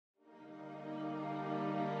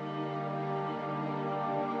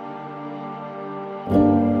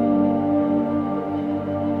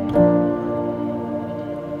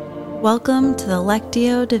Welcome to the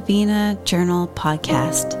Lectio Divina Journal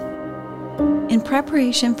podcast. In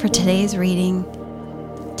preparation for today's reading,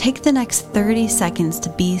 take the next 30 seconds to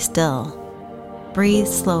be still. Breathe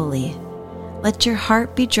slowly. Let your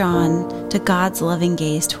heart be drawn to God's loving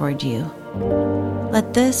gaze toward you.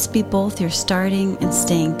 Let this be both your starting and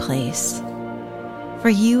staying place. For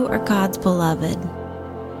you are God's beloved.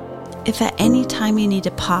 If at any time you need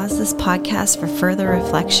to pause this podcast for further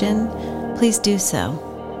reflection, please do so.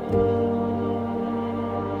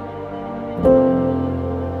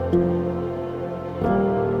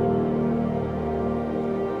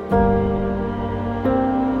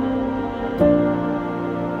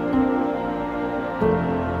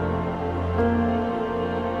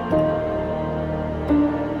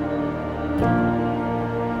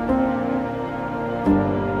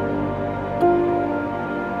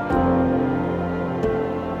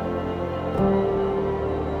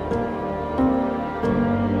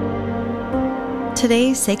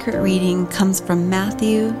 Today's sacred reading comes from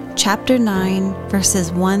Matthew chapter 9,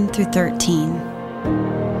 verses 1 through 13.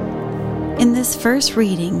 In this first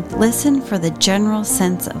reading, listen for the general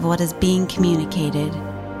sense of what is being communicated.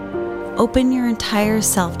 Open your entire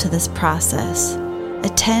self to this process.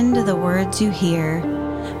 Attend to the words you hear,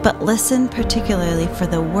 but listen particularly for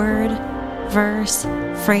the word, verse,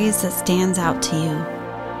 phrase that stands out to you.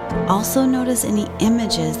 Also notice any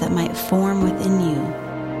images that might form within you,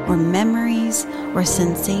 or memories, or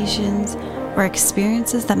sensations, or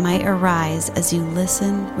experiences that might arise as you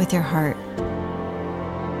listen with your heart.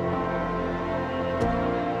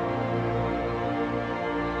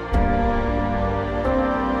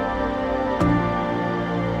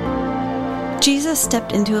 Jesus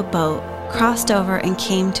stepped into a boat, crossed over, and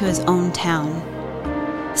came to his own town.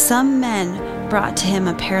 Some men brought to him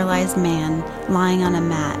a paralyzed man lying on a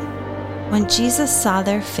mat. When Jesus saw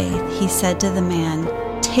their faith, he said to the man,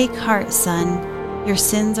 "Take heart, son, your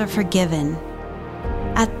sins are forgiven."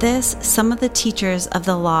 At this, some of the teachers of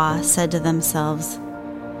the law said to themselves,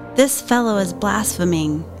 "This fellow is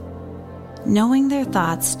blaspheming." Knowing their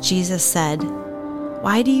thoughts, Jesus said,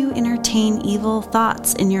 "Why do you entertain evil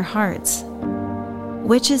thoughts in your hearts?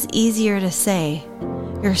 Which is easier to say,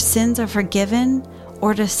 'Your sins are forgiven,'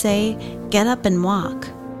 or to say, 'Get up and walk'?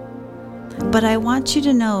 But I want you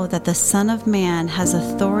to know that the Son of Man has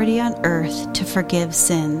authority on earth to forgive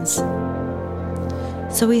sins."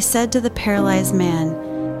 So he said to the paralyzed man,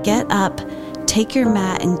 "Get up, take your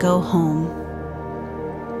mat, and go home."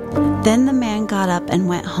 Then the man got up and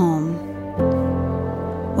went home.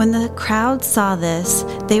 When the crowd saw this,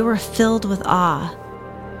 they were filled with awe,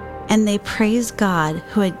 and they praised God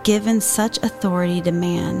who had given such authority to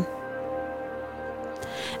man.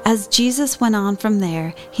 As Jesus went on from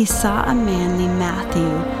there, he saw a man named Matthew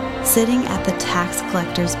sitting at the tax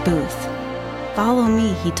collector's booth. "Follow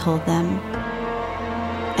me," he told them.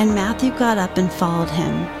 And Matthew got up and followed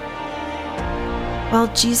him. While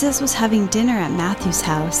Jesus was having dinner at Matthew's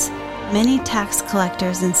house, many tax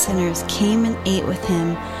collectors and sinners came and ate with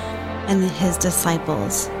him and his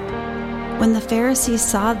disciples. When the Pharisees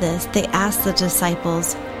saw this, they asked the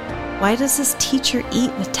disciples, "Why does this teacher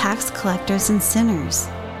eat with tax collectors and sinners?"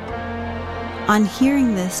 On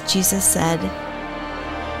hearing this, Jesus said,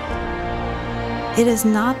 "It is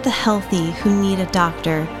not the healthy who need a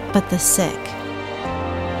doctor, but the sick.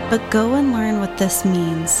 But go and learn what this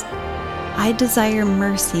means. I desire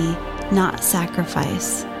mercy, not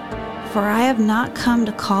sacrifice. For I have not come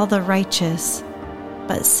to call the righteous,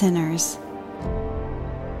 but sinners."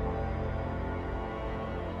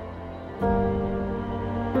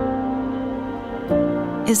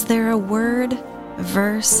 Is there a word,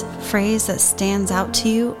 verse, phrase that stands out to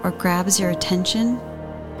you or grabs your attention?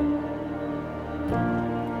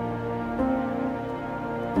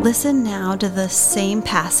 Listen now to the same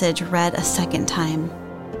passage read a second time.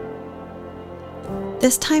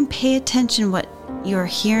 This time, pay attention what you are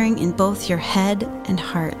hearing in both your head and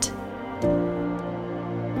heart.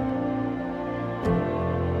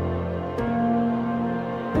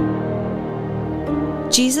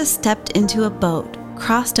 Jesus stepped into a boat,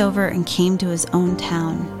 crossed over, and came to his own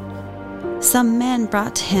town. Some men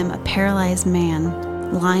brought to him a paralyzed man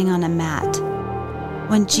lying on a mat.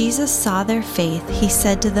 When Jesus saw their faith, he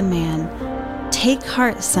said to the man, "Take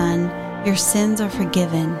heart, son, your sins are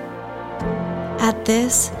forgiven." At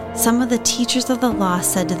this, some of the teachers of the law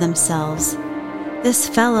said to themselves, "This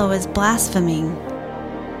fellow is blaspheming."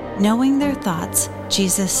 Knowing their thoughts,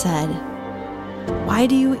 Jesus said, "Why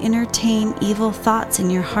do you entertain evil thoughts in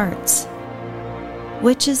your hearts?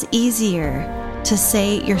 Which is easier, to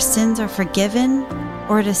say, 'Your sins are forgiven,'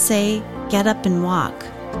 or to say, 'Get up and walk'?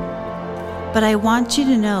 But I want you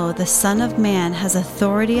to know the Son of Man has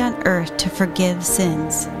authority on earth to forgive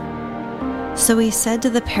sins." So he said to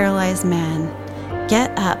the paralyzed man,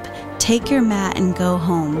 "Get up, take your mat and go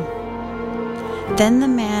home." Then the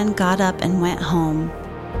man got up and went home.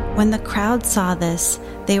 When the crowd saw this,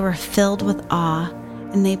 they were filled with awe,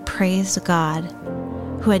 and they praised God,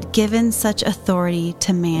 who had given such authority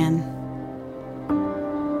to man.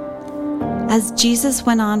 As Jesus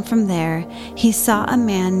went on from there, he saw a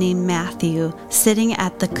man named Matthew sitting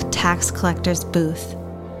at the tax collector's booth.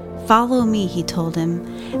 "Follow me," he told him,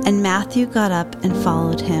 and Matthew got up and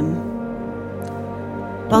followed him.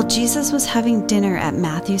 While Jesus was having dinner at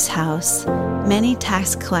Matthew's house, many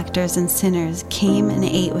tax collectors and sinners came and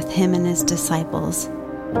ate with him and his disciples.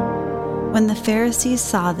 When the Pharisees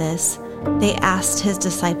saw this, they asked his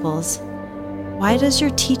disciples, "Why does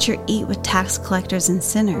your teacher eat with tax collectors and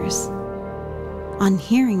sinners?" On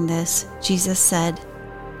hearing this, Jesus said,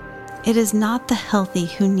 "It is not the healthy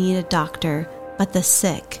who need a doctor, but the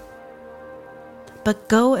sick. But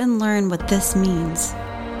go and learn what this means.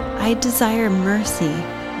 I desire mercy,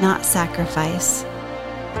 not sacrifice.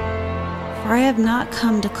 For I have not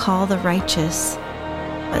come to call the righteous,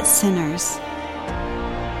 but sinners."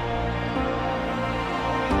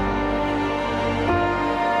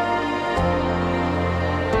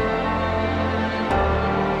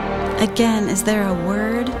 Again, is there a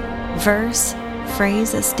word, verse,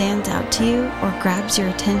 phrase that stands out to you or grabs your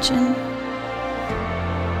attention?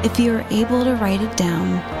 If you are able to write it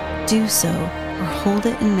down, do so or hold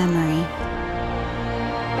it in memory.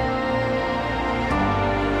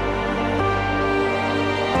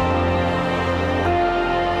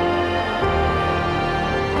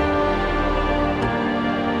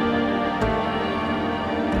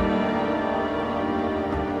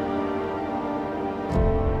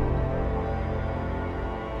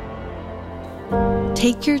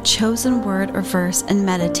 Take your chosen word or verse and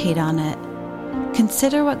meditate on it.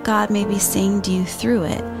 Consider what God may be saying to you through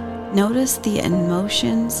it. Notice the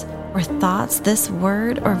emotions or thoughts this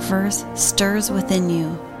word or verse stirs within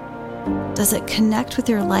you. Does it connect with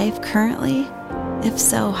your life currently? If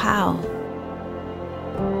so, how?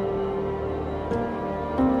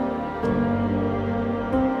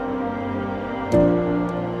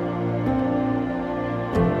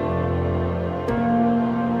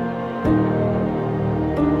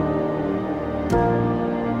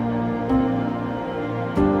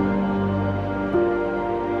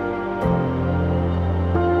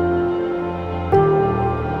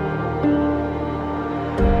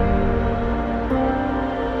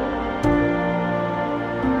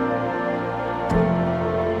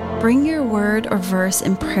 Bring your word or verse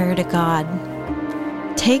in prayer to God.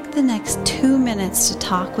 Take the next 2 minutes to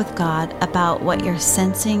talk with God about what you're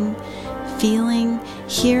sensing, feeling,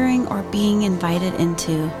 hearing, or being invited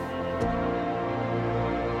into.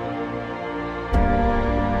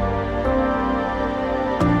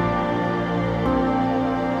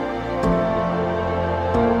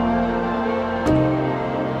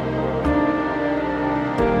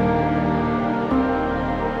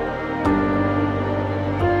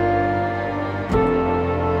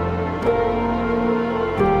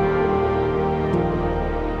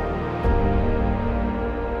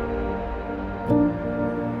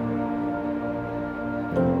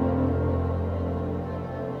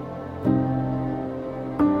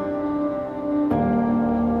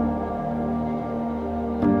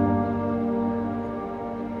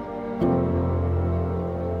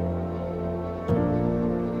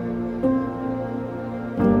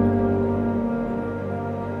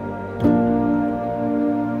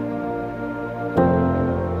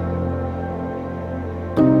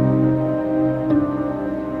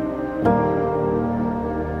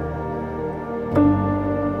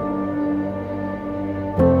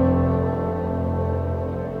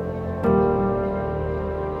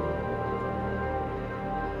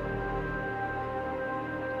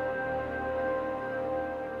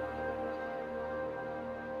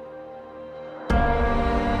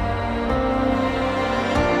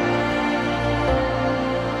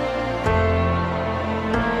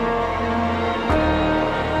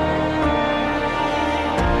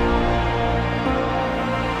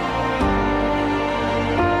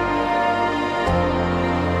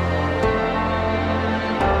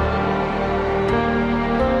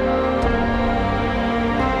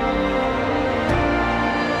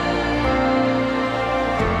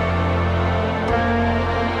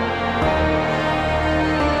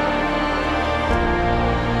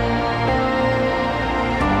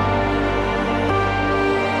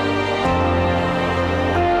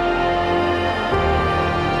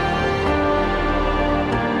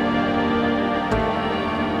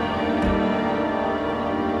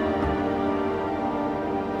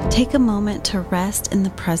 Take a moment to rest in the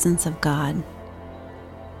presence of God.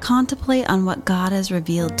 Contemplate on what God has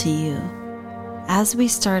revealed to you. As we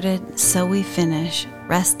started, so we finish,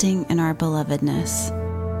 resting in our belovedness.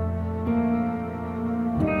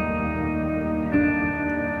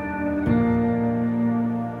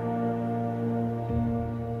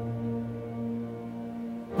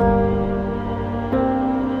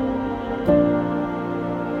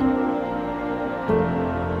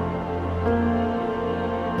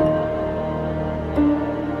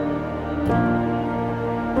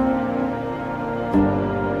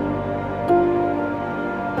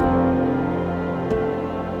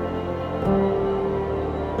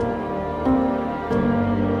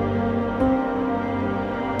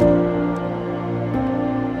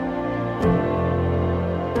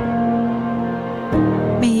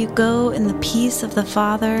 May you go in the peace of the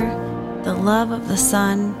Father, the love of the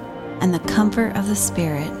Son, and the comfort of the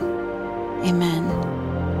Spirit. Amen.